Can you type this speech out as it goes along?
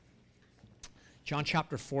John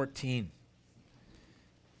chapter 14.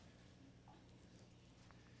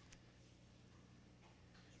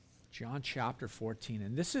 John chapter 14.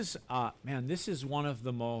 And this is, this is one of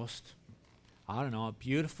the most,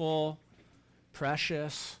 beautiful,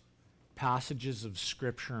 precious passages of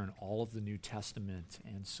Scripture in all of the New Testament.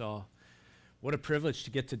 And so, what a privilege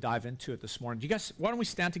to get to dive into it this morning. You guys, why don't we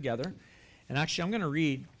stand together? And actually, I'm going to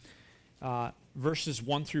read verses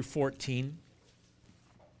 1 through 14.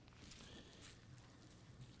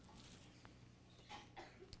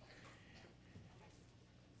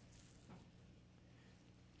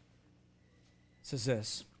 It says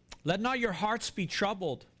this, "Let not your hearts be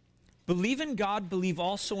troubled. Believe in God, believe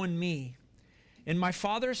also in me. In my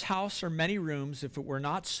Father's house are many rooms. If it were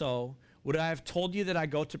not so, would I have told you that I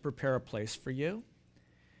go to prepare a place for you?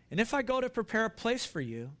 And if I go to prepare a place for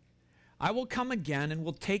you, I will come again and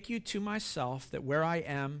will take you to myself, that where I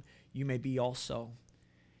am, you may be also.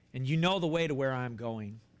 And you know the way to where I am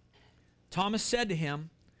going." Thomas said to him,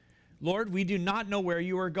 "Lord, we do not know where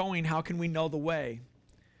you are going. How can we know the way?"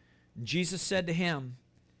 And Jesus said to him,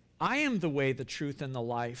 "I am the way, the truth, and the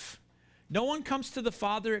life. No one comes to the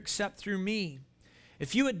Father except through me.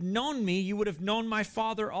 If you had known me, you would have known my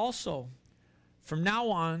Father also. From now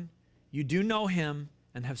on, you do know him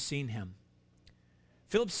and have seen him."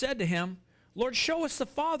 Philip said to him, "Lord, show us the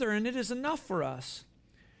Father, and it is enough for us."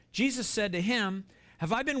 Jesus said to him,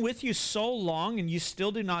 "Have I been with you so long, and you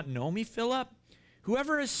still do not know me, Philip?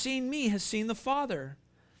 Whoever has seen me has seen the Father.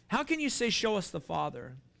 How can you say, 'Show us the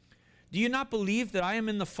Father'? Do you not believe that I am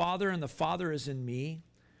in the Father, and the Father is in me?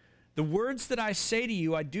 The words that I say to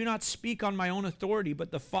you, I do not speak on my own authority,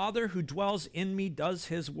 but the Father who dwells in me does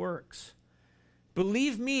his works.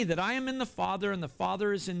 Believe me that I am in the Father, and the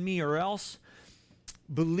Father is in me, or else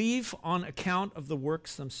believe on account of the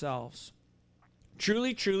works themselves.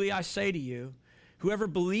 Truly, truly, I say to you, whoever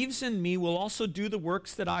believes in me will also do the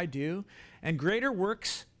works that I do, and greater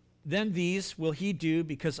works than these will he do,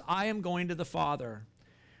 because I am going to the Father.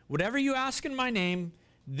 Whatever you ask in my name,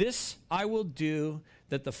 this I will do,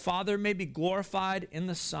 that the Father may be glorified in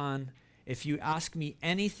the Son. If you ask me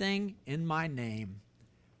anything in my name,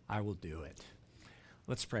 I will do it."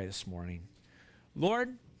 Let's pray this morning.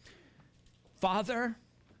 Lord, Father,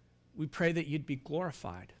 we pray that you'd be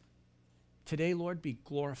glorified. Today, Lord, be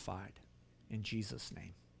glorified in Jesus'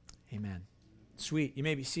 name. Amen. Sweet. You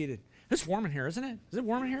may be seated. It's warm in here, isn't it? Is it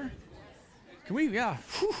warm in here? Can we, yeah.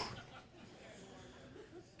 Whew.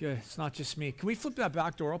 Good. It's not just me. Can we flip that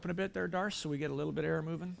back door open a bit there, Darce, so we get a little bit of air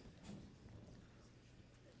moving?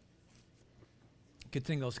 Good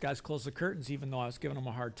thing those guys closed the curtains, even though I was giving them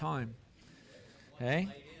a hard time. Hey?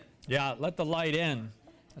 Yeah, let the light in.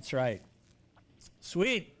 That's right.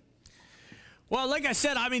 Sweet. Well, like I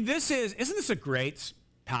said, isn't this a great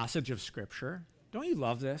passage of Scripture? Don't you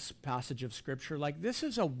love this passage of Scripture? Like, this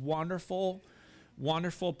is a wonderful,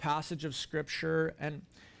 wonderful passage of Scripture, and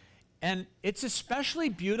it's especially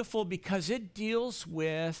beautiful because it deals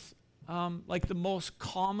with the most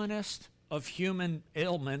commonest of human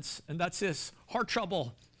ailments, and that's this, heart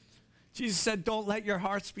trouble. Jesus said, "Don't let your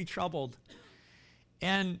hearts be troubled."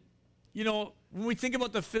 And, when we think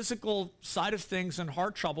about the physical side of things and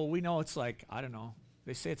heart trouble, we know it's like,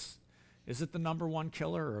 they say is it the number one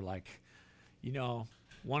killer, or 1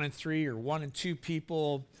 in 3 or 1 in 2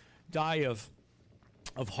 people die of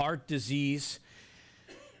heart disease.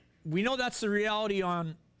 We know that's the reality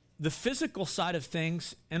on the physical side of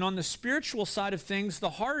things, and on the spiritual side of things,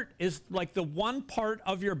 the heart is like the one part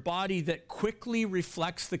of your body that quickly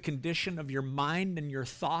reflects the condition of your mind and your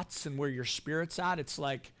thoughts and where your spirit's at. It's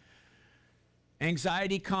like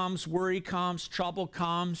anxiety comes, worry comes, trouble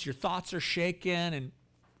comes, your thoughts are shaken, and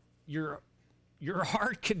your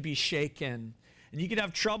heart can be shaken, and you can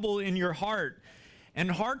have trouble in your heart.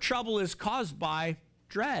 And heart trouble is caused by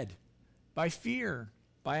dread, by fear,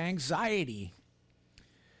 by anxiety,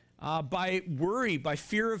 by worry, by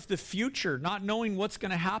fear of the future, not knowing what's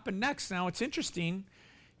going to happen next. Now, it's interesting,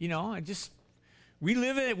 we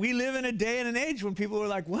live in a day and an age when people are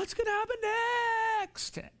like, what's going to happen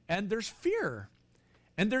next? And there's fear,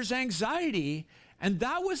 and there's anxiety, and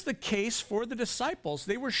that was the case for the disciples.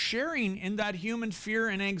 They were sharing in that human fear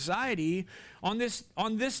and anxiety on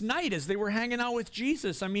this night as they were hanging out with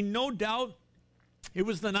Jesus. No doubt it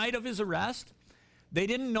was the night of his arrest. They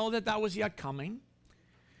didn't know that was yet coming.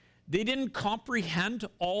 They didn't comprehend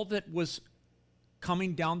all that was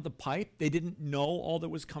coming down the pipe. They didn't know all that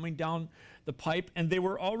was coming down the pipe, and they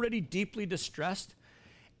were already deeply distressed,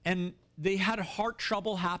 and they had heart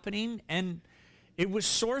trouble happening, and it was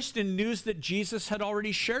sourced in news that Jesus had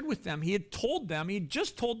already shared with them. He had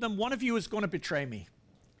just told them, one of you is going to betray me.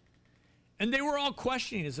 And they were all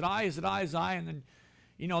questioning, is it I, is it I, is it I? And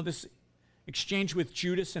then, this exchange with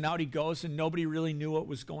Judas, and out he goes, and nobody really knew what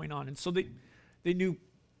was going on. And so they knew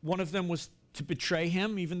one of them was to betray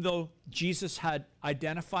him, even though Jesus had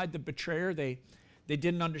identified the betrayer, they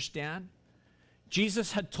didn't understand.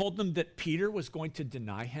 Jesus had told them that Peter was going to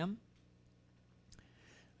deny him.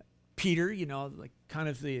 Peter, like kind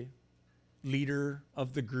of the leader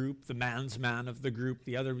of the group, the man's man of the group,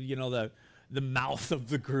 the other, the mouth of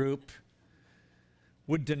the group,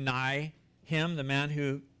 would deny him, the man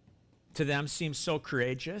who to them seemed so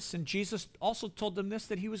courageous. And Jesus also told them this,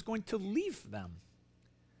 that he was going to leave them.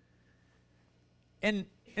 And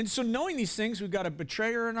so knowing these things, we've got a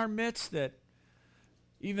betrayer in our midst that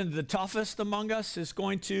even the toughest among us is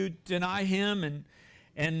going to deny him,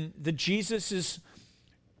 and that Jesus is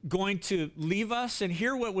going to leave us. And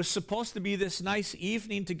here what was supposed to be this nice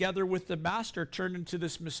evening together with the master turned into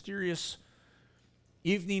this mysterious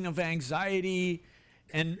evening of anxiety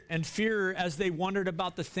and fear as they wondered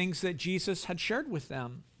about the things that Jesus had shared with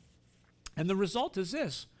them. And the result is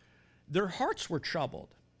this: their hearts were troubled.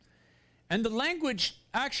 And the language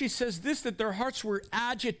actually says this, that their hearts were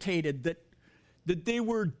agitated, that they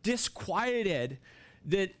were disquieted,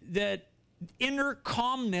 that inner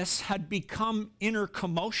calmness had become inner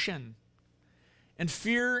commotion. And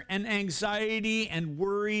fear and anxiety and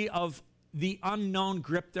worry of the unknown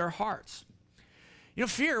gripped their hearts.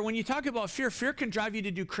 Fear, when you talk about fear can drive you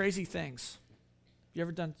to do crazy things. You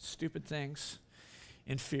ever done stupid things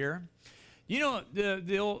in fear?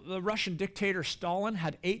 The Russian dictator Stalin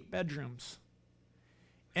had 8 bedrooms.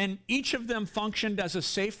 And each of them functioned as a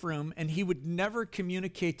safe room, and he would never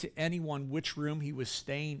communicate to anyone which room he was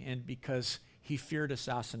staying in because he feared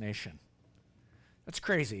assassination. That's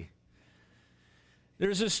crazy.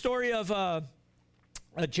 There's a story of a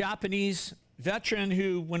Japanese veteran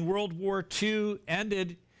who, when World War II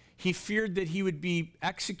ended, he feared that he would be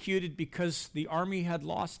executed because the army had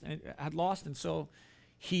lost, and so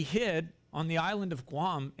he hid on the island of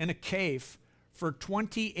Guam in a cave for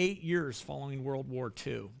 28 years following World War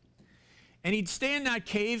II. And he'd stay in that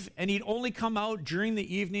cave, and he'd only come out during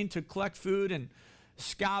the evening to collect food and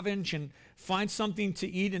scavenge and find something to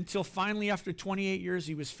eat until finally, after 28 years,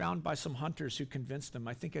 he was found by some hunters who convinced him,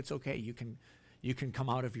 I think it's okay, you can come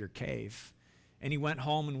out of your cave. And he went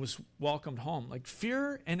home and was welcomed home. Like,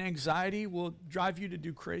 fear and anxiety will drive you to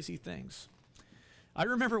do crazy things. I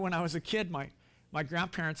remember when I was a kid, my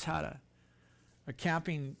grandparents had a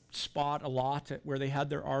camping spot, a lot where they had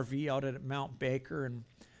their RV out at Mount Baker. And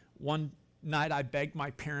one night I begged my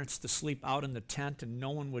parents to sleep out in the tent, and no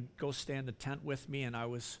one would go stay in the tent with me. And I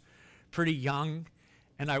was pretty young.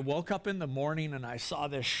 And I woke up in the morning and I saw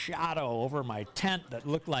this shadow over my tent that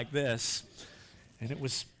looked like this. And it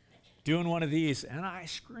was doing one of these. And I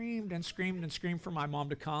screamed and screamed and screamed for my mom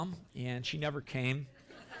to come, and she never came.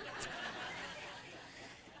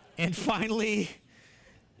 And finally,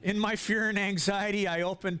 in my fear and anxiety, I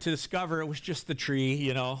opened to discover it was just the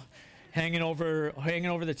tree, hanging over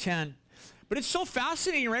the tent. But it's so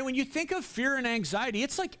fascinating, right? When you think of fear and anxiety,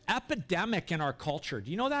 it's like epidemic in our culture. Do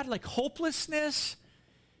you know that? Like, hopelessness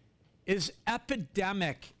is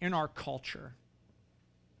epidemic in our culture.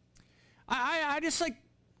 I just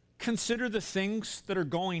consider the things that are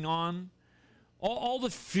going on, all the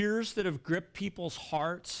fears that have gripped people's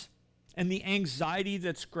hearts, and the anxiety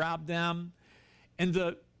that's grabbed them, and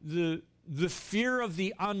the fear of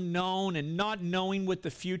the unknown and not knowing what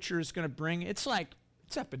the future is going to bring. It's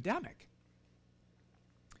epidemic.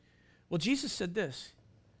 Well, Jesus said this.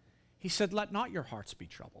 He said, let not your hearts be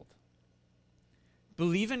troubled.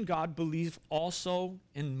 Believe in God, believe also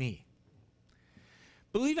in me.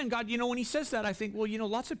 Believe in God. When he says that, I think,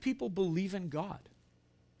 lots of people believe in God.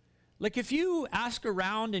 Like, if you ask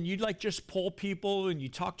around and you just poll people and you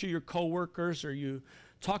talk to your coworkers or you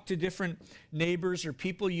talk to different neighbors or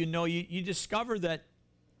people you discover that,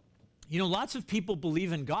 lots of people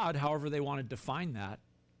believe in God, however they want to define that.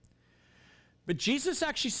 But Jesus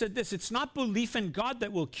actually said this: it's not belief in God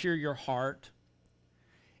that will cure your heart.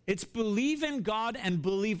 It's believe in God and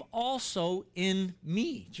believe also in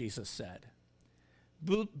me, Jesus said.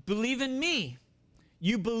 Believe in me.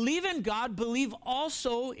 You believe in God, believe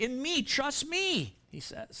also in me. Trust me, he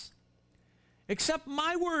says. Accept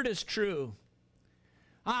my word as true.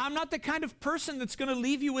 I'm not the kind of person that's going to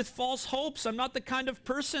leave you with false hopes. I'm not the kind of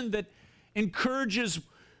person that encourages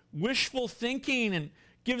wishful thinking and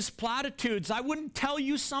gives platitudes. I wouldn't tell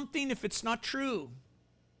you something if it's not true.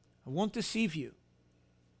 I won't deceive you.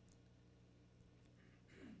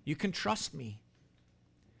 You can trust me.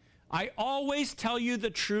 I always tell you the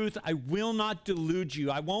truth. I will not delude you.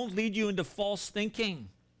 I won't lead you into false thinking.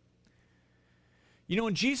 You know,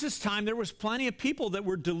 in Jesus' time, there was plenty of people that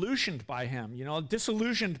were disillusioned by him,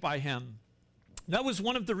 disillusioned by him. That was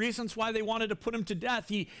one of the reasons why they wanted to put him to death.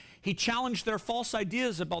 He challenged their false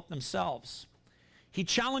ideas about themselves. He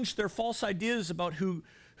challenged their false ideas about who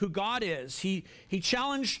God is. He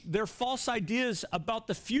challenged their false ideas about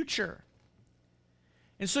the future.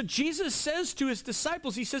 And so Jesus says to his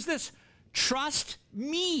disciples, he says this, trust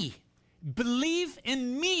me, believe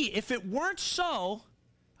in me. If it weren't so,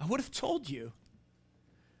 I would have told you.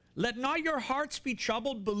 Let not your hearts be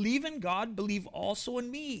troubled. Believe in God, believe also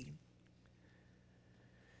in me.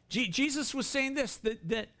 Jesus was saying this,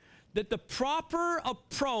 that the proper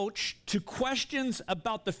approach to questions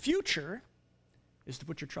about the future is to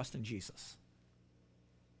put your trust in Jesus.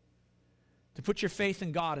 To put your faith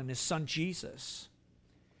in God and his son Jesus.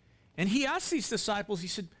 And he asked these disciples, he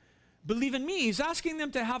said, believe in me. He's asking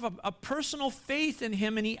them to have a personal faith in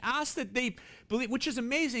him, and he asked that they believe, which is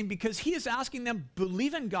amazing because he is asking them,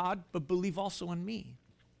 believe in God, but believe also in me.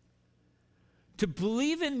 To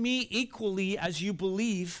believe in me equally as you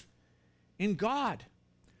believe in God.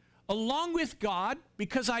 Along with God,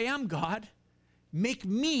 because I am God, make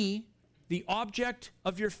me the object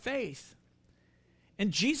of your faith. And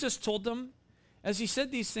Jesus told them, as he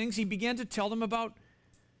said these things, he began to tell them about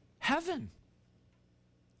heaven.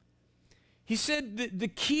 He said the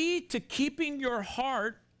key to keeping your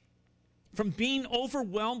heart from being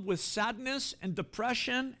overwhelmed with sadness and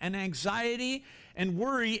depression and anxiety and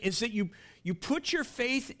worry is that you put your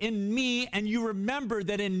faith in me and you remember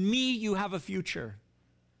that in me you have a future,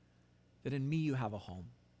 that in me you have a home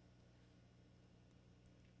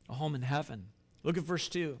in heaven. Look at verse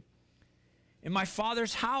 2. In my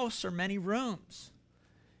Father's house are many rooms.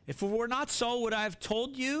 If it were not so, would I have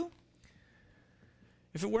told you?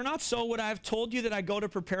 If it were not so, would I have told you that I go to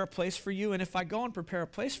prepare a place for you? And if I go and prepare a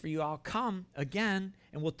place for you, I'll come again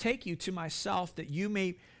and will take you to myself, that you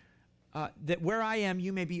may, that where I am,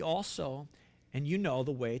 you may be also, and you know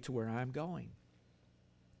the way to where I am going.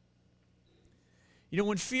 You know,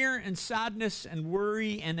 when fear and sadness and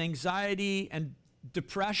worry and anxiety and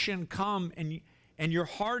depression come and your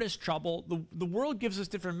heart is troubled, the world gives us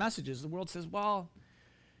different messages. The world says, well,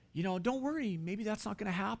 don't worry, maybe that's not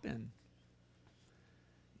going to happen.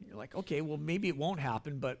 You're like, okay, well, maybe it won't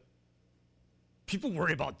happen, but people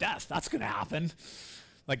worry about death. That's going to happen.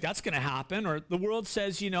 Like, that's going to happen. Or the world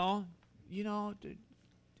says, it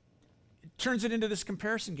turns it into this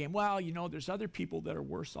comparison game. Well, there's other people that are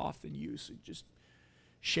worse off than you, so just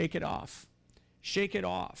shake it off. Shake it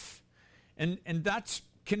off. And that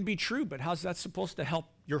can be true, but how's that supposed to help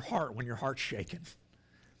your heart when your heart's shaken?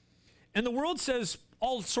 And the world says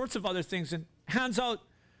all sorts of other things and hands out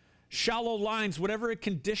shallow lines, whatever it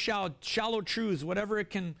can dish out, shallow truths, whatever it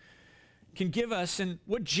can give us. And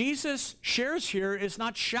what Jesus shares here is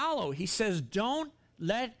not shallow. He says, don't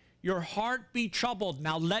let your heart be troubled.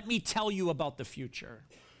 Now let me tell you about the future.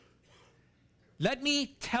 Let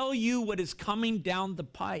me tell you what is coming down the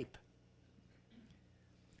pipe.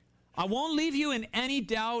 I won't leave you in any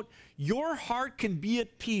doubt. Your heart can be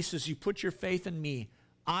at peace as you put your faith in me.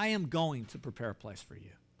 I am going to prepare a place for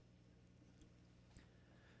you.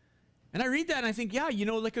 And I read that and I think,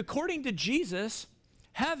 according to Jesus,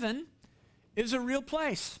 heaven is a real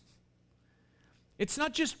place. It's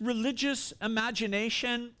not just religious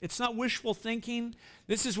imagination. It's not wishful thinking.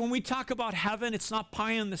 This is when we talk about heaven, it's not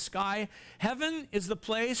pie in the sky. Heaven is the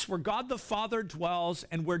place where God the Father dwells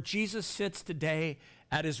and where Jesus sits today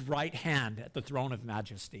at his right hand at the throne of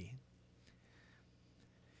majesty.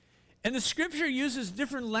 And the scripture uses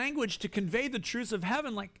different language to convey the truths of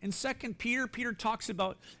heaven. Like in 2 Peter, Peter talks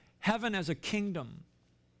about heaven as a kingdom.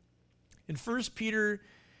 In 1 Peter,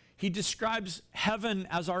 he describes heaven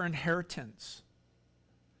as our inheritance.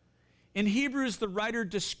 In Hebrews, the writer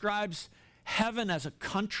describes heaven as a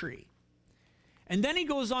country. And then he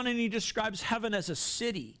goes on and he describes heaven as a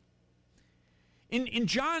city. In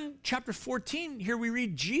John chapter 14, here we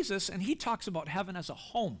read Jesus, and he talks about heaven as a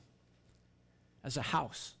home, as a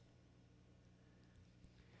house.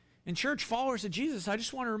 In church, followers of Jesus, I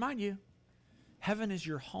just want to remind you, heaven is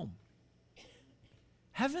your home.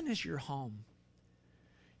 Heaven is your home.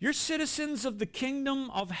 You're citizens of the kingdom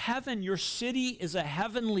of heaven. Your city is a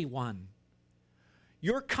heavenly one.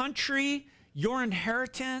 Your country, your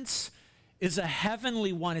inheritance is a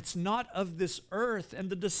heavenly one. It's not of this earth. And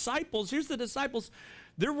the disciples, here's the disciples,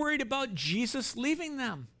 they're worried about Jesus leaving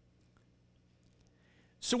them.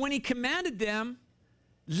 So when he commanded them,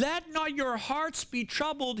 let not your hearts be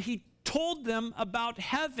troubled, he told them about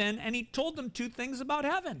heaven, and he told them two things about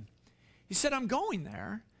heaven. He said, I'm going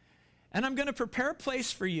there, and I'm going to prepare a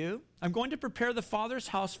place for you. I'm going to prepare the Father's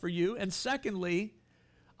house for you. And secondly,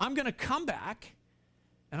 I'm going to come back,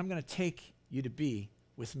 and I'm going to take you to be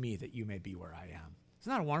with me that you may be where I am.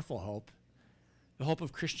 Isn't that a wonderful hope? The hope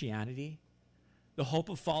of Christianity, the hope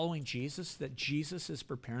of following Jesus, that Jesus is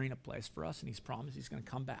preparing a place for us, and he's promised he's going to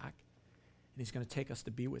come back, and he's going to take us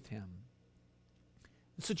to be with him.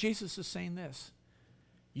 And so Jesus is saying this: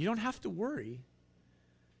 you don't have to worry.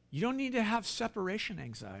 You don't need to have separation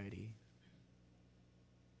anxiety.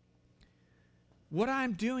 What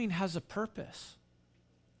I'm doing has a purpose.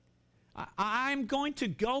 I'm going to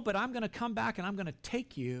go, but I'm going to come back and I'm going to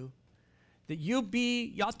take you, that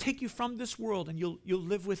I'll take you from this world and you'll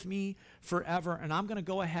live with me forever, and I'm going to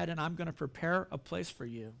go ahead and I'm going to prepare a place for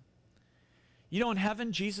you. You know, in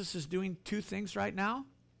heaven, Jesus is doing two things right now.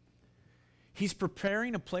 He's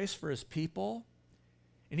preparing a place for his people,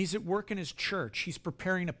 and he's at work in his church. He's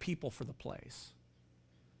preparing a people for the place.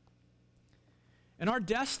 And our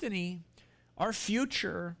destiny, our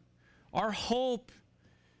future, our hope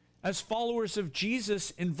as followers of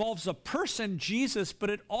Jesus involves a person, Jesus,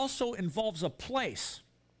 but it also involves a place,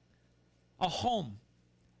 a home,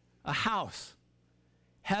 a house,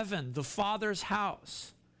 heaven, the Father's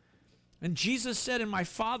house. And Jesus said, in my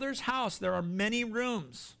Father's house there are many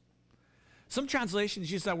rooms. Some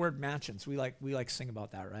translations use that word mansions. We like sing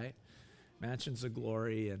about that, right? Mansions of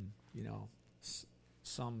glory, and you know,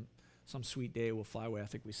 some sweet day will fly away. I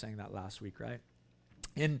think we sang that last week, right?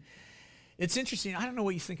 And it's interesting. I don't know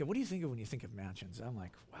what you think of. What do you think of when you think of mansions? I'm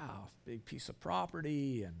like, wow, big piece of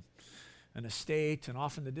property and an estate, and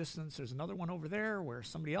off in the distance there's another one over there where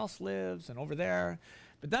somebody else lives, and over there.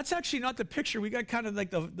 But that's actually not the picture. We got kind of like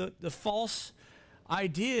the false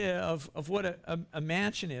idea of what a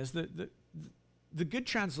mansion is. The good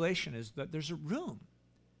translation is that there's a room,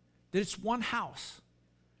 that it's one house.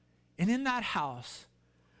 And in that house,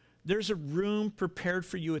 there's a room prepared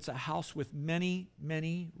for you. It's a house with many,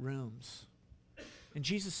 many rooms. And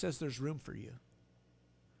Jesus says there's room for you.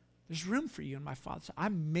 There's room for you in my Father's house.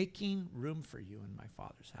 I'm making room for you in my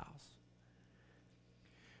Father's house.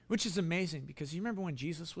 Which is amazing, because you remember when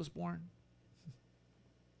Jesus was born?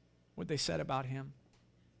 What they said about him?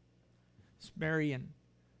 Mary and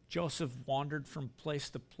Joseph wandered from place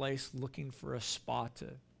to place looking for a spot to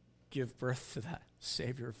give birth to that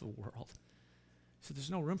Savior of the world. So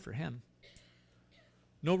there's no room for him.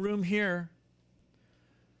 No room here.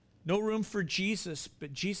 No room for Jesus.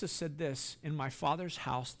 But Jesus said this: in my Father's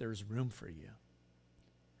house there's room for you.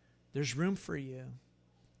 There's room for you.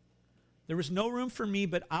 There was no room for me,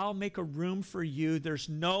 but I'll make a room for you. There's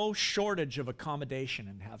no shortage of accommodation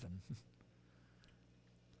in heaven.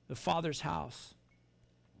 The Father's house.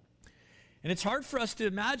 And it's hard for us to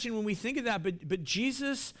imagine when we think of that, but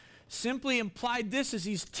Jesus simply implied this as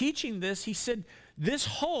he's teaching this. He said, this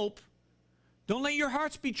hope, don't let your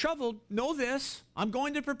hearts be troubled. Know this: I'm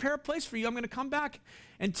going to prepare a place for you. I'm going to come back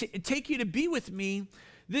and take you to be with me.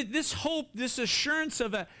 This hope, this assurance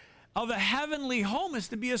of a heavenly home is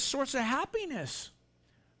to be a source of happiness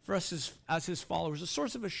for us as his followers, a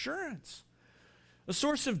source of assurance, a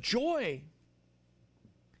source of joy.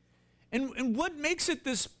 And what makes it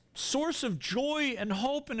this source of joy and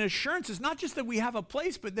hope and assurance is not just that we have a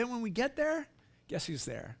place, but then when we get there, guess who's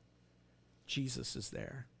there? Jesus is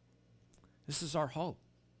there. This is our hope.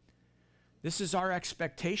 This is our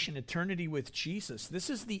expectation, eternity with Jesus. This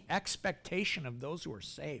is the expectation of those who are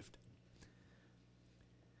saved.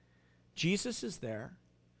 Jesus is there,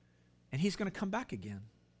 and he's going to come back again.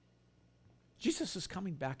 Jesus is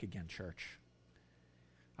coming back again, church.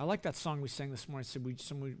 I like that song we sang this morning.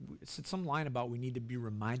 It said some line about we need to be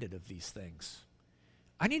reminded of these things.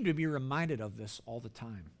 I need to be reminded of this all the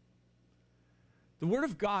time. The Word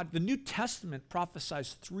of God, the New Testament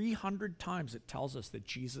prophesies 300 times. It tells us that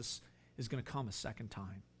Jesus is going to come a second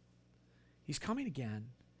time. He's coming again.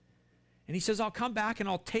 And he says, I'll come back and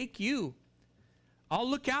I'll take you. I'll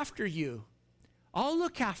look after you. I'll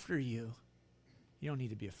look after you. You don't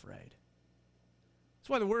need to be afraid. That's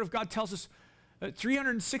why the Word of God tells us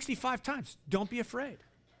 365 times, don't be afraid.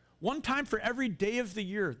 One time for every day of the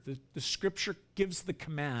year, the Scripture gives the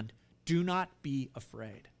command, do not be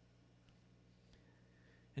afraid.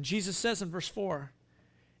 And Jesus says in verse 4,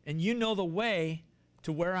 and you know the way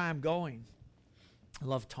to where I am going. I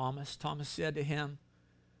love Thomas. Thomas said to him,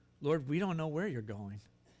 Lord, we don't know where you're going.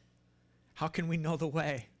 How can we know the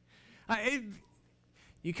way?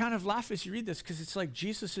 You kind of laugh as you read this, because it's like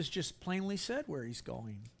Jesus has just plainly said where he's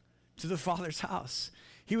going, to the Father's house.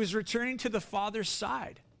 He was returning to the Father's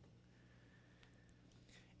side.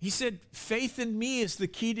 He said, faith in me is the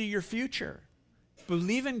key to your future.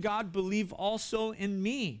 Believe in God, believe also in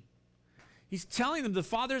me. He's telling them the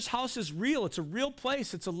Father's house is real. It's a real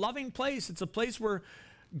place. It's a loving place. It's a place where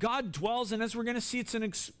God dwells, and as we're going to see, it's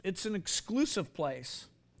an exclusive place.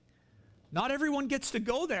 Not everyone gets to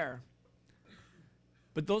go there,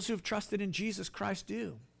 but those who have trusted in Jesus Christ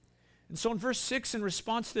do. And so in verse 6, in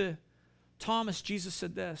response to Thomas, Jesus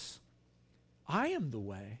said this, I am the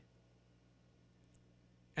way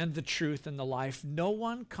and the truth and the life. No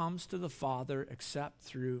one comes to the Father except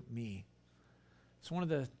through me. It's one of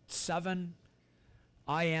the 7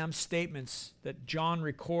 I am statements that John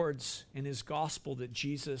records in his gospel that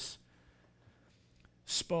Jesus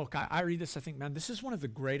spoke. I read this, I think, man, this is one of the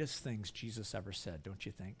greatest things Jesus ever said, don't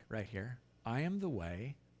you think? Right here. I am the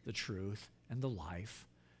way, the truth, and the life.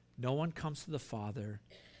 No one comes to the Father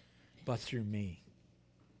but through me.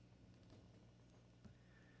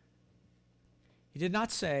 He did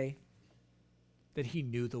not say that he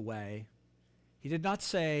knew the way. He did not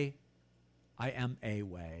say, I am a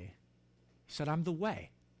way. He said, I'm the way.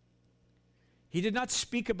 He did not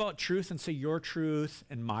speak about truth and say, your truth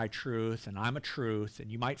and my truth, and I'm a truth,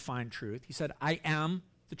 and you might find truth. He said, I am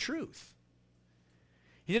the truth.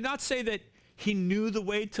 He did not say that he knew the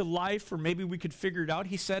way to life, or maybe we could figure it out.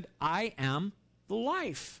 He said, I am the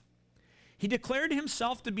life. He declared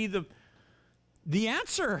himself to be the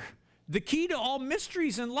answer, the key to all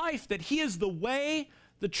mysteries in life, that he is the way,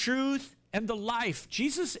 the truth, and the life.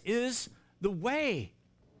 Jesus is the way.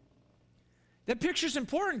 That picture is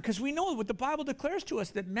important because we know what the Bible declares to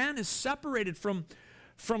us, that man is separated from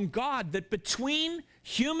God, that between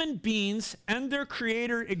human beings and their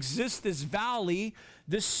Creator exists this valley,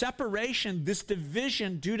 this separation, this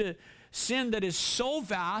division due to sin that is so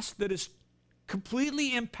vast, that is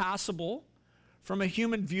completely impassable from a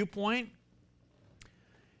human viewpoint.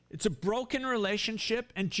 It's a broken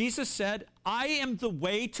relationship, and Jesus said, I am the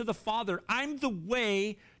way to the Father. I'm the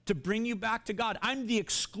way to bring you back to God. I'm the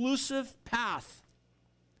exclusive path.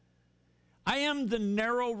 I am the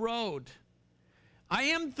narrow road. I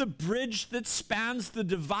am the bridge that spans the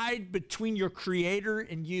divide between your Creator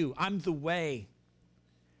and you. I'm the way.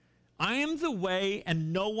 I am the way,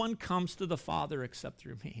 and no one comes to the Father except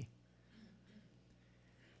through me.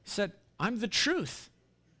 He said, I'm the truth.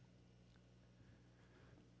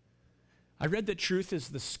 I read that truth is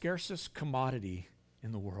the scarcest commodity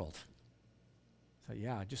in the world. So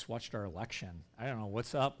yeah, I just watched our election. I don't know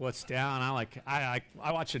what's up, what's down. I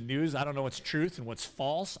watch the news. I don't know what's truth and what's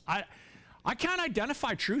false. I can't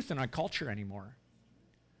identify truth in my culture anymore.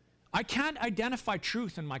 I can't identify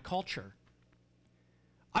truth in my culture.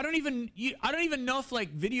 I don't even know if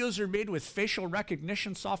like videos are made with facial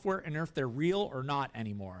recognition software and if they're real or not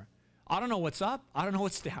anymore. I don't know what's up. I don't know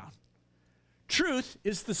what's down. Truth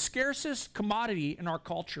is the scarcest commodity in our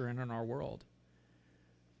culture and in our world.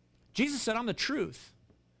 Jesus said, I'm the truth.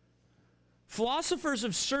 Philosophers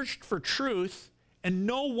have searched for truth, and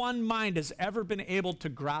no one mind has ever been able to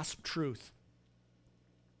grasp truth.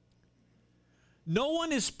 No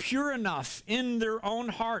one is pure enough in their own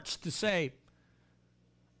hearts to say,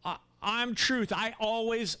 I'm truth. I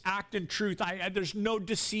always act in truth. There's no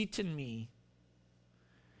deceit in me.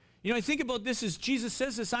 You know, I think about this as Jesus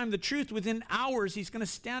says this, I'm the truth. Within hours, he's going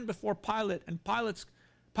to stand before Pilate, and Pilate's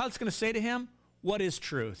going to say to him, what is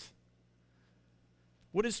truth?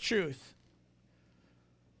 What is truth?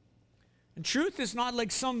 And truth is not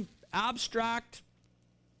like some abstract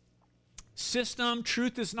system.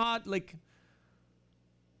 Truth is not like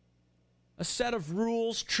a set of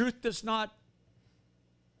rules. Truth does not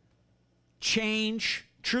change.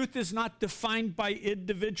 Truth is not defined by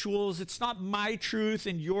individuals. It's not my truth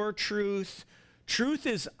and your truth. Truth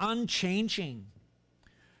is unchanging.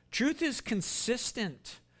 Truth is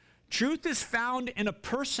consistent. Truth is found in a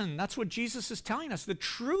person. That's what Jesus is telling us. The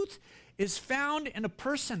truth is found in a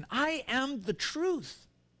person. I am the truth.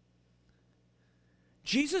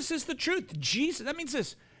 Jesus is the truth. That means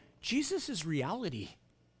this. Jesus is reality.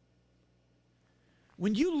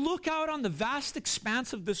 When you look out on the vast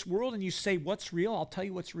expanse of this world and you say, what's real? I'll tell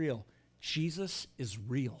you what's real. Jesus is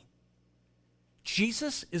real.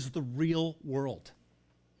 Jesus is the real world.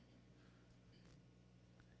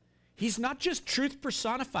 He's not just truth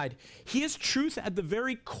personified. He is truth at the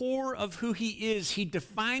very core of who he is. He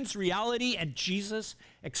defines reality, and Jesus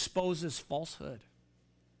exposes falsehood.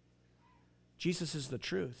 Jesus is the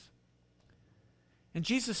truth. And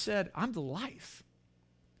Jesus said, I'm the life.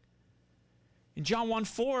 In John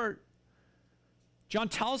 1:4, John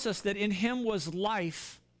tells us that in him was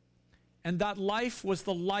life, and that life was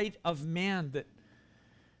the light of man. That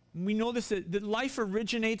we know this, that life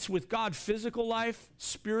originates with God, physical life,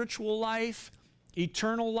 spiritual life,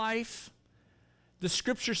 eternal life. The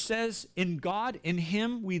scripture says in God, in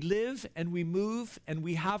him we live and we move and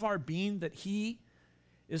we have our being, that he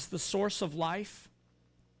is the source of life.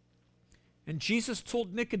 And Jesus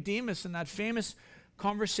told Nicodemus in that famous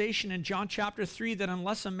conversation in John chapter 3 that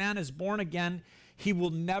unless a man is born again, he will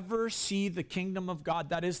never see the kingdom of God.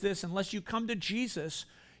 That is this, unless you come to Jesus,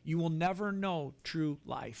 you will never know true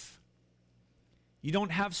life. You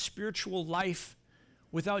don't have spiritual life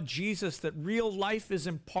without Jesus, that real life is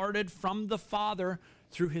imparted from the Father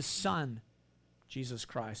through his Son, Jesus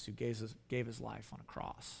Christ, who gave his life on a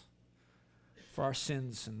cross for our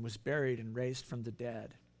sins and was buried and raised from the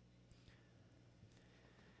dead.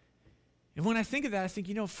 And when I think of that, I think,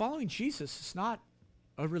 following Jesus is not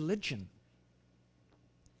a religion.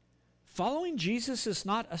 Following Jesus is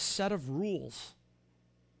not a set of rules.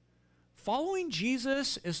 Following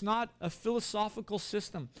Jesus is not a philosophical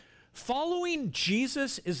system. Following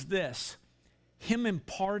Jesus is this: him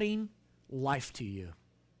imparting life to you.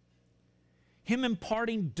 Him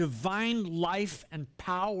imparting divine life and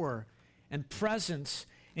power and presence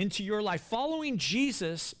into your life. Following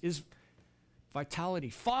Jesus is vitality.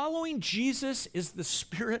 Following Jesus is the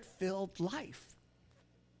Spirit-filled life.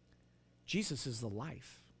 Jesus is the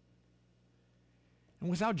life. And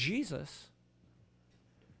without Jesus,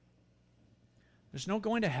 there's no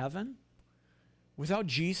going to heaven. Without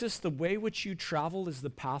Jesus, the way which you travel is the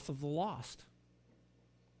path of the lost.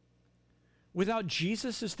 Without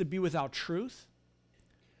Jesus is to be without truth.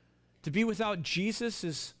 To be without Jesus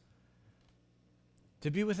is to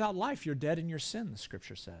be without life. You're dead in your sin, the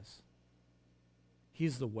scripture says.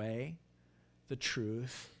 He's the way, the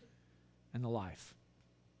truth, and the life.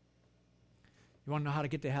 You want to know how to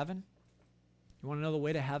get to heaven? You want to know the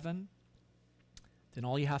way to heaven? Then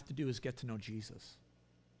all you have to do is get to know Jesus.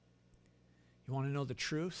 You want to know the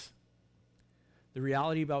truth, the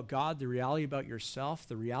reality about God, the reality about yourself,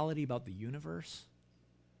 the reality about the universe?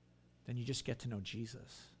 Then you just get to know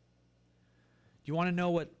Jesus. Do you want to know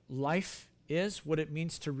what life is, what it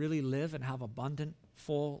means to really live and have abundant,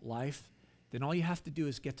 full life? Then all you have to do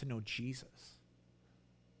is get to know Jesus.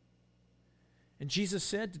 And Jesus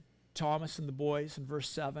said to Thomas and the boys in verse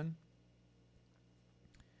 7,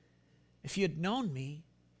 if you had known me,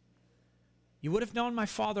 you would have known my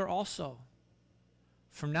Father also.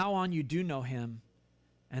 From now on, you do know him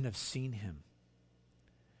and have seen him.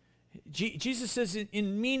 Jesus says,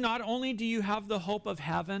 in me, not only do you have the hope of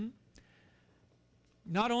heaven,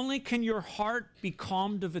 not only can your heart be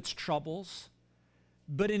calmed of its troubles,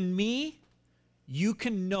 but in me, you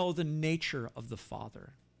can know the nature of the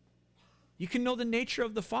Father. You can know the nature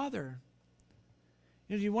of the Father.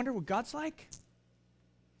 Do you wonder what God's like?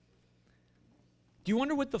 Do you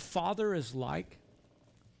wonder what the Father is like?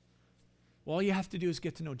 Well, all you have to do is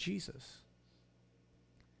get to know Jesus.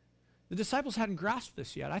 The disciples hadn't grasped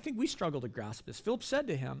this yet. I think we struggle to grasp this. Philip said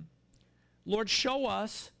to him, Lord, show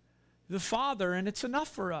us the Father, and it's enough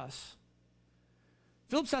for us.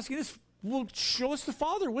 Philip's asking this, well, show us the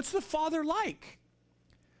Father. What's the Father like?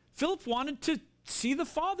 Philip wanted to see the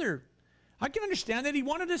Father. I can understand that. He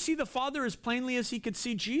wanted to see the Father as plainly as he could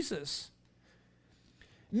see Jesus.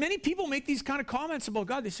 Many people make these kind of comments about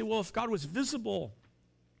God. They say, well, if God was visible,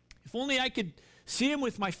 if only I could see him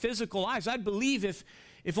with my physical eyes, I'd believe.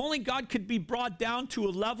 If only God could be brought down to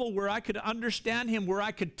a level where I could understand him, where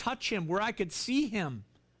I could touch him, where I could see him,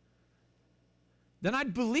 then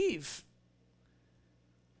I'd believe.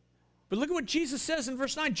 But look at what Jesus says in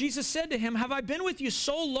verse 9. Jesus said to him, have I been with you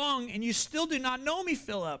so long and you still do not know me,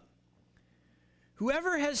 Philip?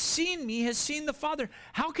 Whoever has seen me has seen the Father.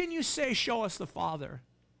 How can you say, show us the Father?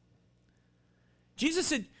 Jesus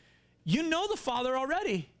said, you know the Father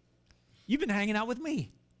already. You've been hanging out with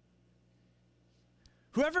me.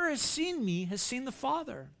 Whoever has seen me has seen the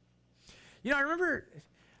Father. I remember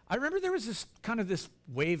there was this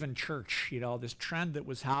wave in church, this trend that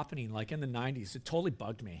was happening like in the 90s. It totally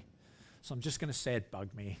bugged me. So I'm just going to say it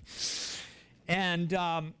bugged me. And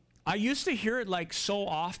I used to hear it like so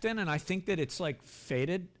often, and I think that it's like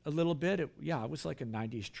faded a little bit. It was like a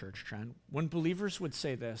 90s church trend. When believers would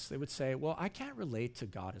say this, they would say, well, I can't relate to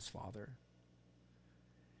God as Father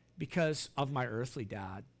because of my earthly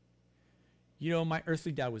dad. My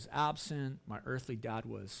earthly dad was absent. My earthly dad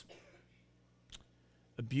was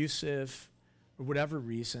abusive, or whatever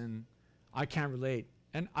reason. I can't relate.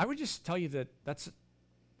 And I would just tell you that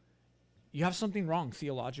you have something wrong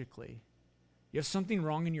theologically. You have something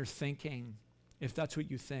wrong in your thinking, if that's what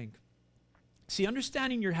you think. See,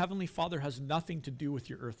 understanding your heavenly Father has nothing to do with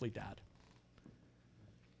your earthly dad.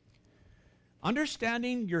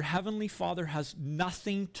 Understanding your heavenly Father has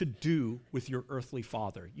nothing to do with your earthly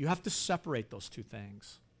father. You have to separate those two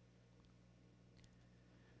things.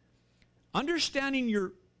 Understanding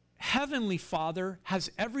your heavenly Father has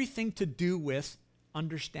everything to do with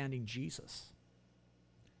understanding Jesus,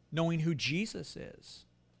 knowing who Jesus is.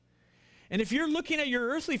 And if you're looking at your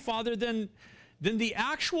earthly father, then then the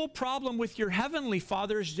actual problem with your heavenly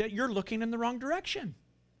Father is that you're looking in the wrong direction.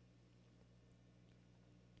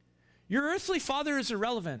 Your earthly father is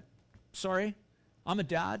irrelevant. Sorry, I'm a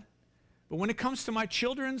dad. But when it comes to my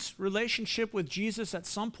children's relationship with Jesus, at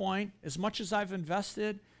some point, as much as I've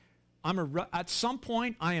invested, at some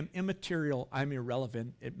point, I am immaterial. I'm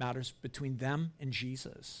irrelevant. It matters between them and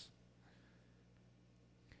Jesus.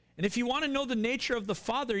 And if you want to know the nature of the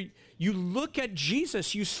Father, you look at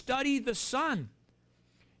Jesus. You study the Son.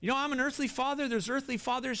 You know, I'm an earthly father. There's earthly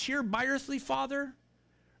fathers here. My earthly father.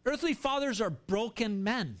 Earthly fathers are broken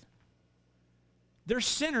men. They're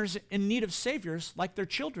sinners in need of saviors like their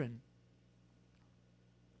children.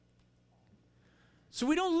 So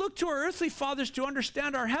we don't look to our earthly fathers to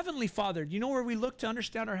understand our heavenly Father. Do you know where we look to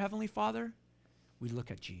understand our heavenly Father? We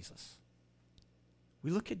look at Jesus.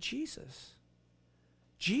 We look at Jesus.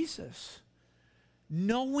 Jesus.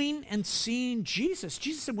 Knowing and seeing Jesus.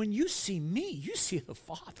 Jesus said, when you see me, you see the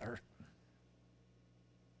Father.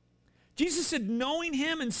 Jesus said, knowing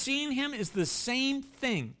him and seeing him is the same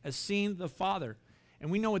thing as seeing the Father. And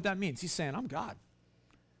we know what that means. He's saying, I'm God.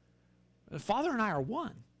 The Father and I are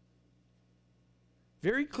one.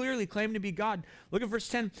 Very clearly claiming to be God. Look at verse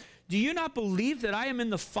 10. Do you not believe that I am in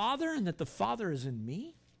the Father and that the Father is in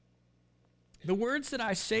me? The words that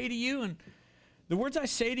I say to you,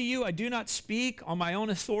 I do not speak on my own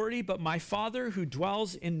authority, but my Father who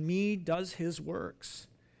dwells in me does his works.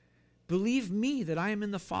 Believe me that I am in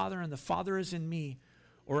the Father and the Father is in me,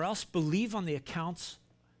 or else believe on the account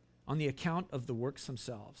of the works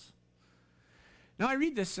themselves. Now I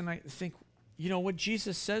read this and I think, what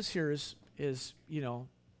Jesus says here is,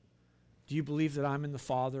 do you believe that I'm in the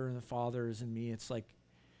Father and the Father is in me? It's like,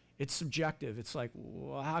 it's subjective. It's like,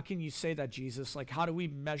 well, how can you say that, Jesus? Like, how do we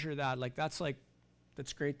measure that? Like, that's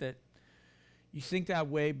great that you think that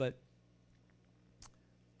way, but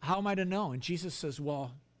how am I to know? And Jesus says,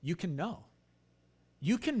 well, you can know.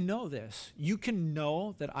 You can know this. You can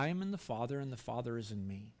know that I am in the Father and the Father is in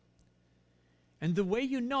me. And the way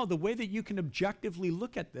the way that you can objectively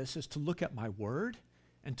look at this is to look at my word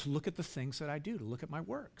and to look at the things that I do, to look at my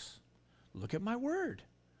works. Look at my word.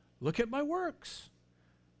 Look at my works.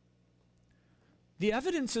 The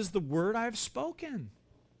evidence is the word I have spoken.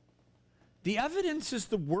 The evidence is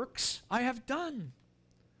the works I have done.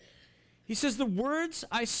 He says, the words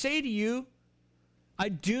I say to you, I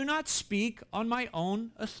do not speak on my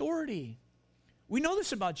own authority. We know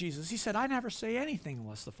this about Jesus. He said, I never say anything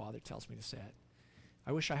unless the Father tells me to say it.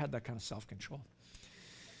 I wish I had that kind of self-control.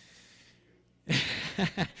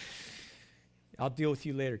 I'll deal with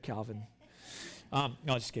you later, Calvin. No,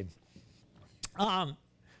 just kidding.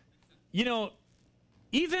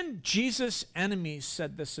 Even Jesus' enemies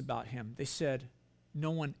said this about him. They said,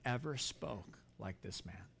 no one ever spoke like this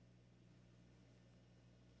man.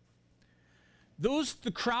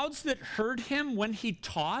 The crowds that heard him when he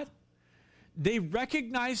taught, they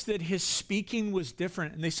recognized that his speaking was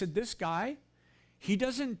different. And they said, this guy, he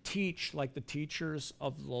doesn't teach like the teachers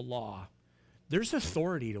of the law. There's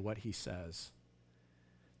authority to what he says.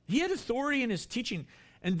 He had authority in his teaching,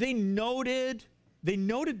 and they noted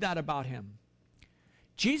that about him.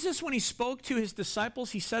 Jesus, when he spoke to his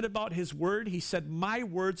disciples, he said about his word, he said, my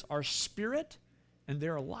words are spirit and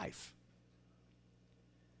they're life.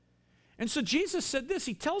 And so Jesus said this,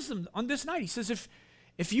 he tells them on this night, he says,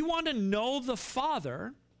 if you want to know the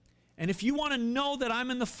Father, and if you want to know that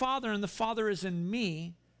I'm in the Father and the Father is in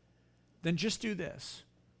me, then just do this.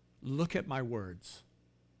 Look at my words.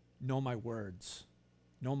 Know my words.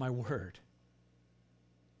 Know my word.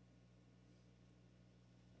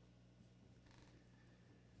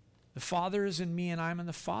 The Father is in me and I'm in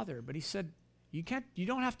the Father. But he said, you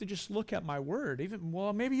don't have to just look at my word.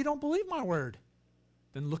 Maybe you don't believe my word.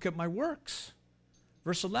 Then look at my works.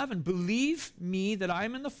 Verse 11, believe me that I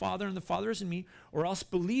am in the Father and the Father is in me, or else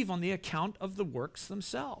believe on the account of the works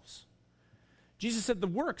themselves. Jesus said the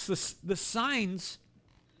works, the signs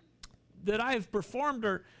that I have performed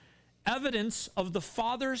are evidence of the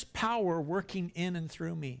Father's power working in and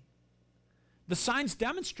through me. The signs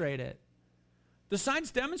demonstrate it. The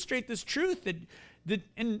signs demonstrate this truth that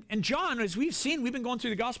and John, as we've seen, we've been going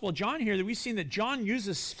through the Gospel of John here, that we've seen that John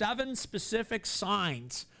uses 7 specific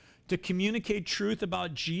signs to communicate truth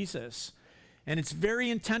about Jesus. And it's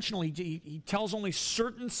very intentional. He tells only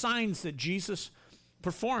certain signs that Jesus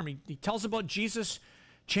performed. He tells about Jesus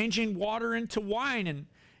changing water into wine, and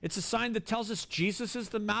it's a sign that tells us Jesus is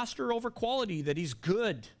the master over quality, that he's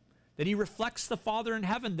good, that he reflects the Father in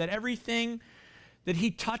heaven, that everything that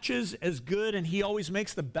he touches is good, and he always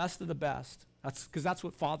makes the best of the best. That's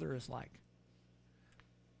what Father is like.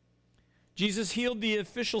 Jesus healed the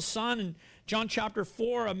official son in John chapter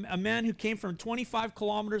 4, a man who came from 25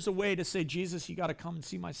 kilometers away to say, Jesus, you got to come and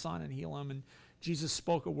see my son and heal him. And Jesus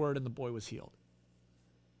spoke a word and the boy was healed.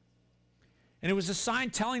 And it was a sign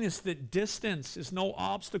telling us that distance is no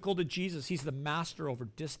obstacle to Jesus. He's the master over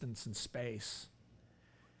distance and space.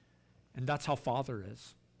 And that's how Father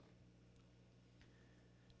is.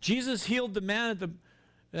 Jesus healed the man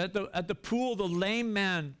at the pool, the lame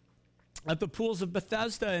man at the pools of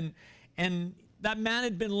Bethesda. And that man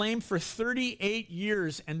had been lame for 38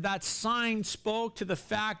 years. And that sign spoke to the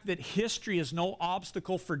fact that history is no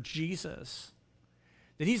obstacle for Jesus.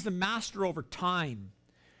 That he's the master over time.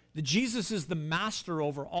 That Jesus is the master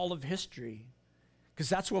over all of history. Because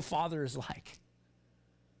that's what Father is like.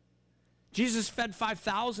 Jesus fed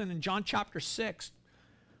 5,000 in John chapter 6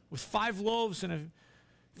 with 5 loaves and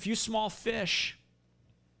a few small fish.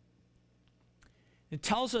 It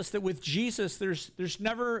tells us that with Jesus, there's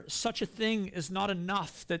never such a thing as not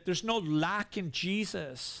enough, that there's no lack in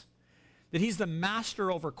Jesus, that he's the master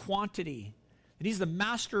over quantity, that he's the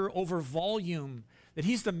master over volume, that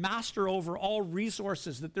he's the master over all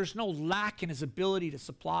resources, that there's no lack in his ability to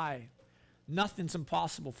supply. Nothing's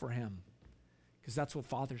impossible for him, because that's what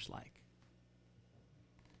Father's like.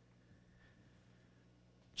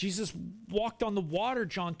 Jesus walked on the water,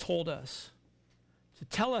 John told us, to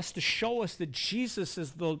tell us, to show us that Jesus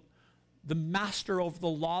is the master over the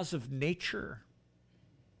laws of nature,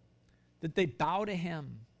 that they bow to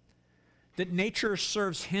him, that nature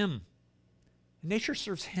serves him. Nature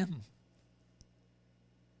serves him.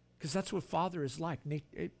 Because that's what Father is like.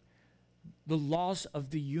 The laws of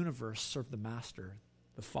the universe serve the master,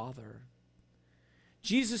 the Father.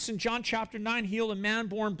 Jesus in John chapter 9 healed a man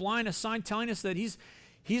born blind, a sign telling us that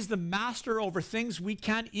he's the master over things we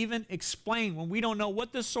can't even explain. When we don't know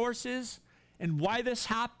what the source is and why this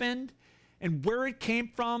happened and where it came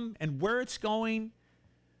from and where it's going,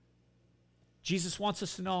 Jesus wants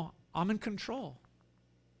us to know, I'm in control.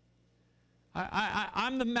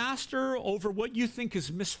 I'm the master over what you think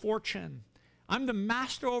is misfortune. I'm the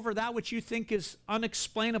master over that which you think is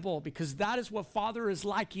unexplainable, because that is what Father is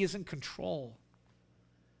like. He is in control.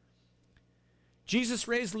 Jesus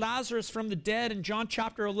raised Lazarus from the dead in John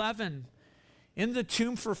chapter 11. In the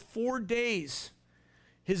tomb for 4 days,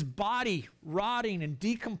 his body rotting and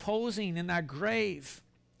decomposing in that grave.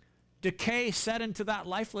 Decay set into that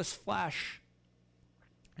lifeless flesh.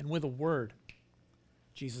 And with a word,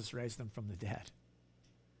 Jesus raised him from the dead.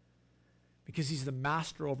 Because he's the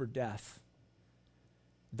master over death.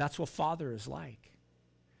 That's what Father is like.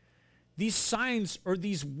 These signs or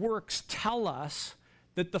these works tell us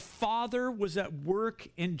that the Father was at work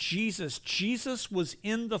in Jesus. Jesus was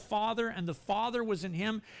in the Father and the Father was in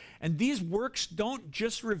him. And these works don't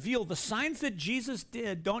just reveal, the signs that Jesus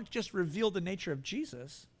did don't just reveal the nature of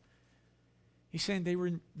Jesus. He's saying they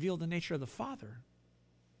reveal the nature of the Father.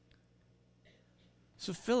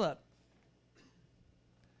 So Philip,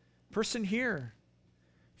 person here,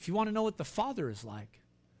 if you want to know what the Father is like,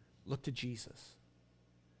 look to Jesus.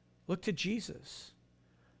 Look to Jesus.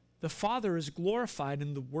 The Father is glorified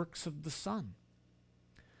in the works of the Son.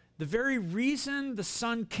 The very reason the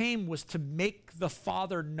Son came was to make the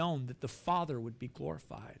Father known, that the Father would be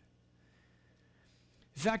glorified.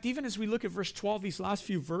 In fact, even as we look at verse 12, these last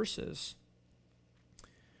few verses,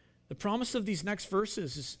 the promise of these next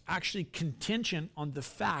verses is actually contingent on the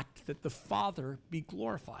fact that the Father be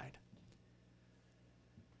glorified.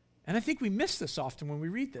 And I think we miss this often when we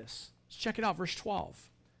read this. Let's check it out, verse 12.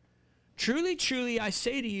 Truly, truly, I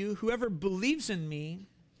say to you, whoever believes in me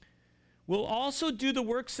will also do the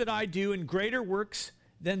works that I do, and greater works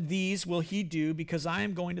than these will he do, because I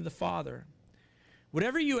am going to the Father.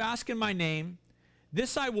 Whatever you ask in my name,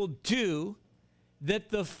 this I will do, that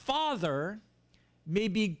the Father may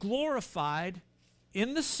be glorified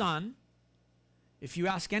in the Son. If you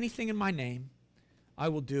ask anything in my name, I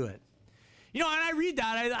will do it. You know, and I read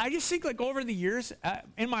that, I just think, like, over the years,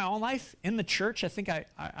 in my own life, in the church, I think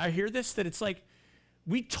I hear this, that it's like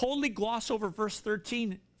we totally gloss over verse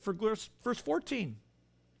 13 for verse 14.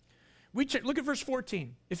 Look at verse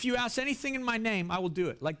 14. If you ask anything in my name, I will do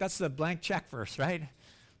it. Like, that's the blank check verse, right?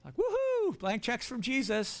 Like, woohoo, blank checks from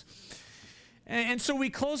Jesus. And so we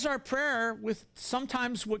close our prayer with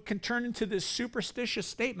sometimes what can turn into this superstitious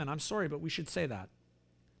statement. I'm sorry, but we should say that.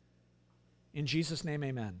 In Jesus' name,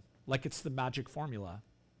 amen. Like it's the magic formula.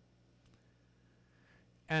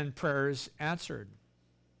 And prayer is answered.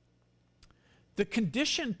 The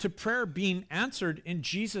condition to prayer being answered in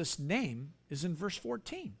Jesus' name is in verse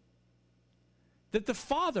 14. That the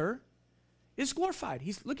Father is glorified.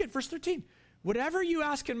 Look at verse 13. Whatever you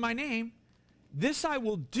ask in my name, this I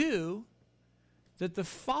will do, that the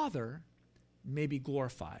Father may be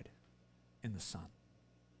glorified in the Son.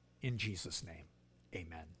 In Jesus' name,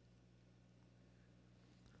 amen.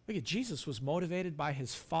 Look at Jesus was motivated by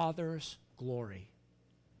his Father's glory.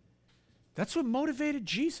 That's what motivated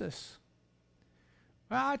Jesus.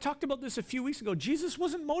 Well, I talked about this a few weeks ago. Jesus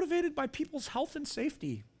wasn't motivated by people's health and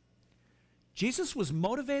safety. Jesus was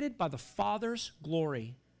motivated by the Father's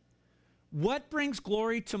glory. What brings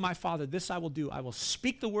glory to my Father? This I will do. I will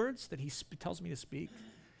speak the words that he tells me to speak.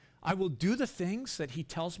 I will do the things that he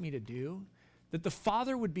tells me to do, that the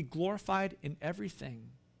Father would be glorified in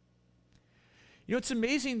everything. You know, it's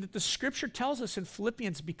amazing that the scripture tells us in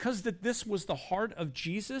Philippians, because that this was the heart of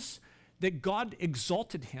Jesus, that God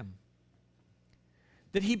exalted him,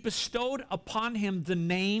 that he bestowed upon him the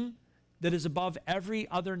name that is above every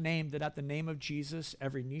other name, that at the name of Jesus,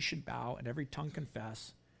 every knee should bow and every tongue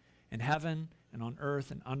confess, in heaven and on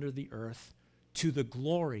earth and under the earth, to the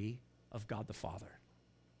glory of God the Father.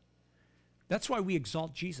 That's why we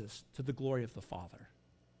exalt Jesus, to the glory of the Father.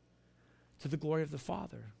 To the glory of the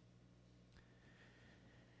Father.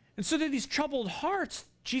 And so to these troubled hearts,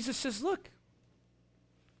 Jesus says, look,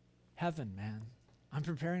 heaven, man, I'm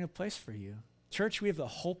preparing a place for you. Church, we have the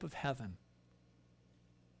hope of heaven.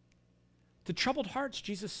 To troubled hearts,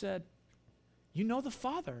 Jesus said, you know the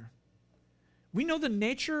Father. We know the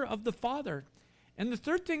nature of the Father. And the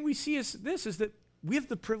third thing we see is this, is that we have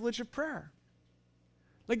the privilege of prayer.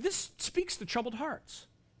 Like, this speaks to troubled hearts.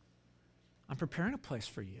 I'm preparing a place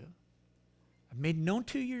for you. I've made known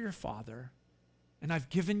to you your Father, and I've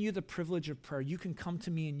given you the privilege of prayer. You can come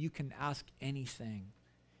to me and you can ask anything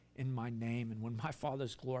in my name, and when my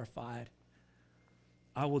Father's glorified,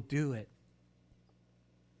 I will do it.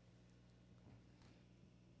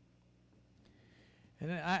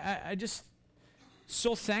 And I just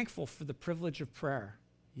so thankful for the privilege of prayer.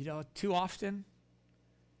 You know, too often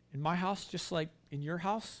in my house, just like in your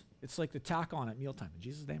house, it's like the tack on at mealtime. In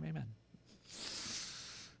Jesus' name, amen.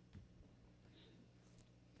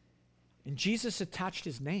 And Jesus attached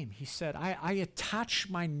his name. He said, I attach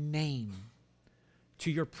my name to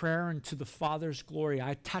your prayer and to the Father's glory.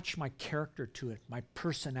 I attach my character to it, my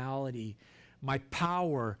personality, my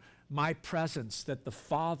power, my presence, that the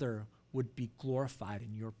Father would be glorified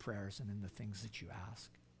in your prayers and in the things that you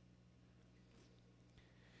ask.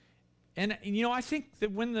 And you know, I think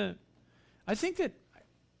that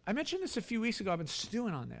I mentioned this a few weeks ago. I've been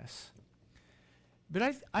stewing on this.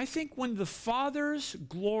 But I think when the Father's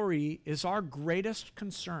glory is our greatest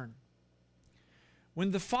concern,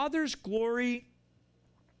 when the Father's glory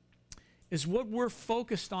is what we're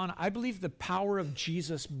focused on, I believe the power of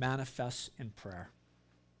Jesus manifests in prayer.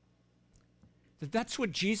 That's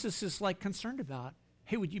what Jesus is like concerned about.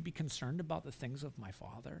 Hey, would you be concerned about the things of my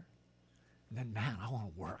Father? And then, man, I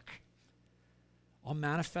want to work. I'll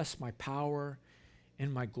manifest my power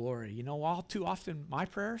in my glory. You know, all too often, my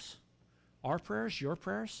prayers, our prayers, your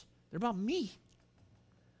prayers, they're about me.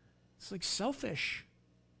 It's like selfish,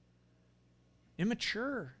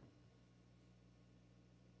 immature,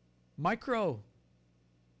 micro.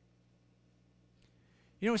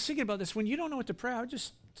 You know, I was thinking about this. When you don't know what to pray, I would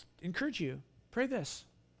just encourage you. Pray this: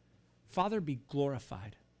 Father, be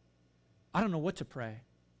glorified. I don't know what to pray,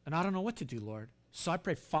 and I don't know what to do, Lord. So I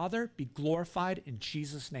pray, Father, be glorified in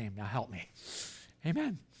Jesus' name. Now help me.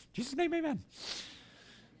 Amen. Jesus' name, amen.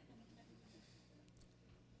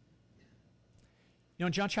 You know,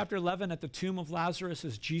 in John chapter 11, at the tomb of Lazarus,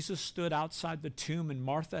 as Jesus stood outside the tomb and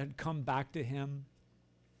Martha had come back to him,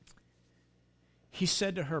 he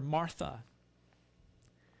said to her, Martha,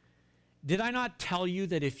 did I not tell you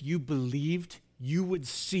that if you believed, you would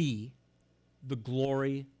see the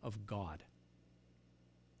glory of God?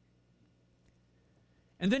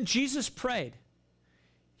 And then Jesus prayed.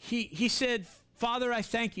 He said, Father, I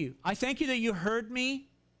thank you. I thank you that you heard me.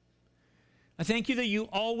 I thank you that you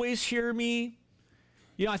always hear me.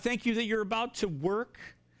 You know, I thank you that you're about to work.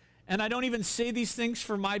 And I don't even say these things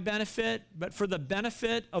for my benefit, but for the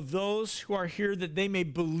benefit of those who are here, that they may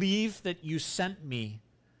believe that you sent me.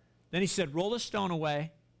 Then he said, roll the stone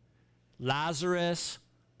away. Lazarus,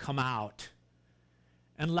 come out.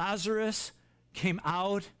 And Lazarus came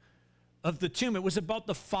out of the tomb. It was about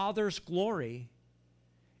the Father's glory.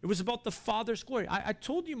 It was about the Father's glory. I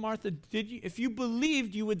told you, Martha, if you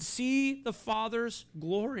believed, you would see the Father's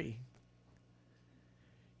glory.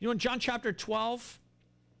 You know, in John chapter 12,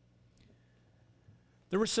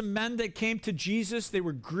 there were some men that came to Jesus. They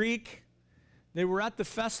were Greek. They were at the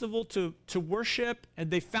festival to worship,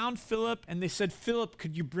 and they found Philip, and they said, Philip,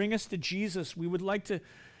 could you bring us to Jesus? We'd like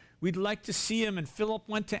to see him. And Philip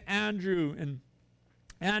went to Andrew, and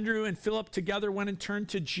Andrew and Philip together went and turned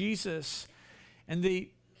to Jesus. And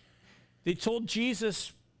they told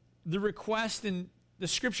Jesus, the request, and the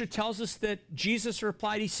scripture tells us that Jesus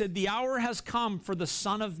replied, he said, "The hour has come for the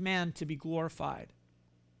Son of Man to be glorified.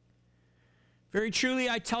 Very truly,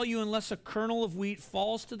 I tell you, unless a kernel of wheat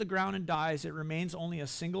falls to the ground and dies, it remains only a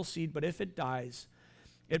single seed, but if it dies,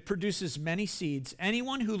 it produces many seeds.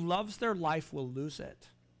 Anyone who loves their life will lose it,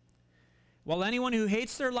 while anyone who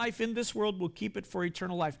hates their life in this world will keep it for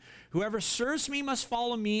eternal life. Whoever serves me must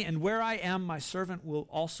follow me, and where I am, my servant will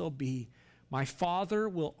also be. My Father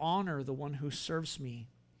will honor the one who serves me.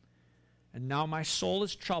 And now my soul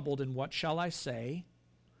is troubled, and what shall I say?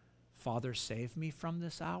 Father, save me from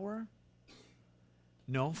this hour?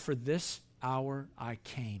 No, for this hour I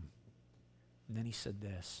came." And then he said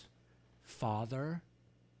this, "Father,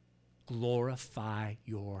 glorify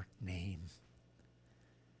your name."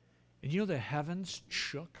 And you know the heavens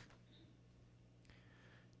shook?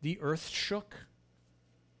 The earth shook.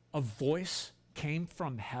 A voice came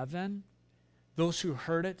from heaven. Those who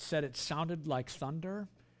heard it said it sounded like thunder.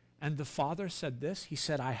 And the Father said this, he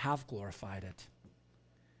said, "I have glorified it.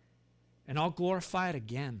 And I'll glorify it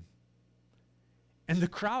again." And the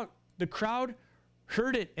crowd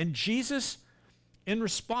heard it. And Jesus, in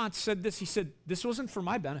response, said this. He said, "This wasn't for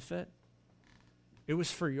my benefit. It was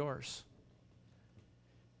for yours.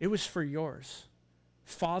 It was for yours.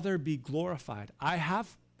 Father, be glorified. I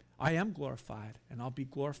am glorified, and I'll be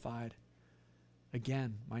glorified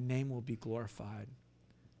again. My name will be glorified."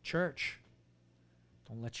 Church,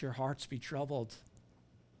 don't let your hearts be troubled.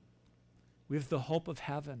 We have the hope of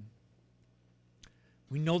heaven.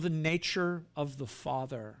 We know the nature of the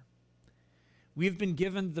Father. We have been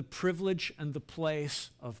given the privilege and the place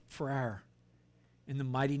of prayer in the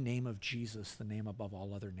mighty name of Jesus, the name above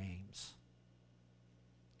all other names.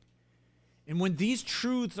 And when these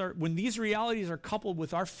realities are coupled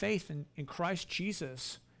with our faith in Christ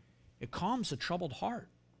Jesus, it calms a troubled heart.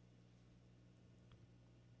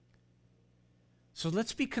 So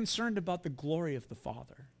let's be concerned about the glory of the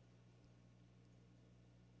Father.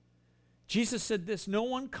 Jesus said this, "No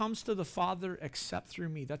one comes to the Father except through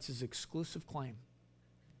me." That's his exclusive claim.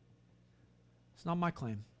 It's not my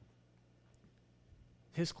claim.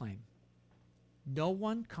 His claim. No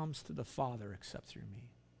one comes to the Father except through me.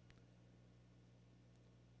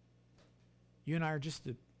 You and I are just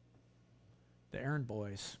the errand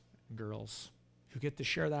boys and girls who get to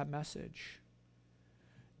share that message.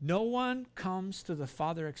 No one comes to the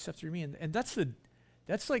Father except through me. And that's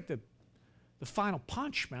like the final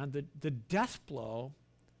punch, man, the death blow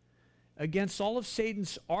against all of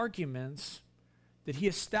Satan's arguments that he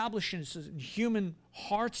establishes in human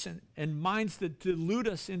hearts and minds that delude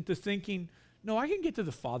us into thinking, no, I can get to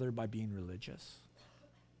the Father by being religious.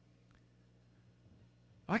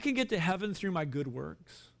 I can get to heaven through my good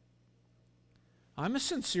works. I'm a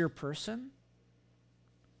sincere person.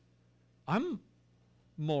 I'm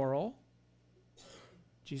moral.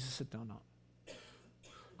 Jesus said, no.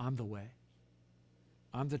 I'm the way.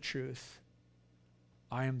 I'm the truth.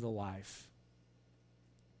 I am the life.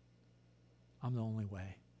 I'm the only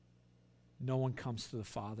way. No one comes to the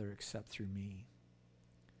Father except through me.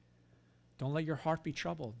 Don't let your heart be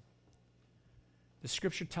troubled. The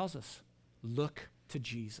scripture tells us, look to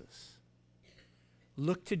Jesus.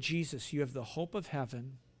 Look to Jesus. You have the hope of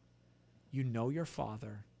heaven. You know your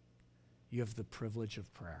Father. You have the privilege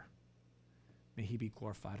of prayer. May he be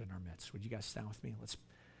glorified in our midst. Would you guys stand with me? Let's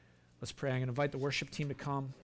pray. I'm going to invite the worship team to come.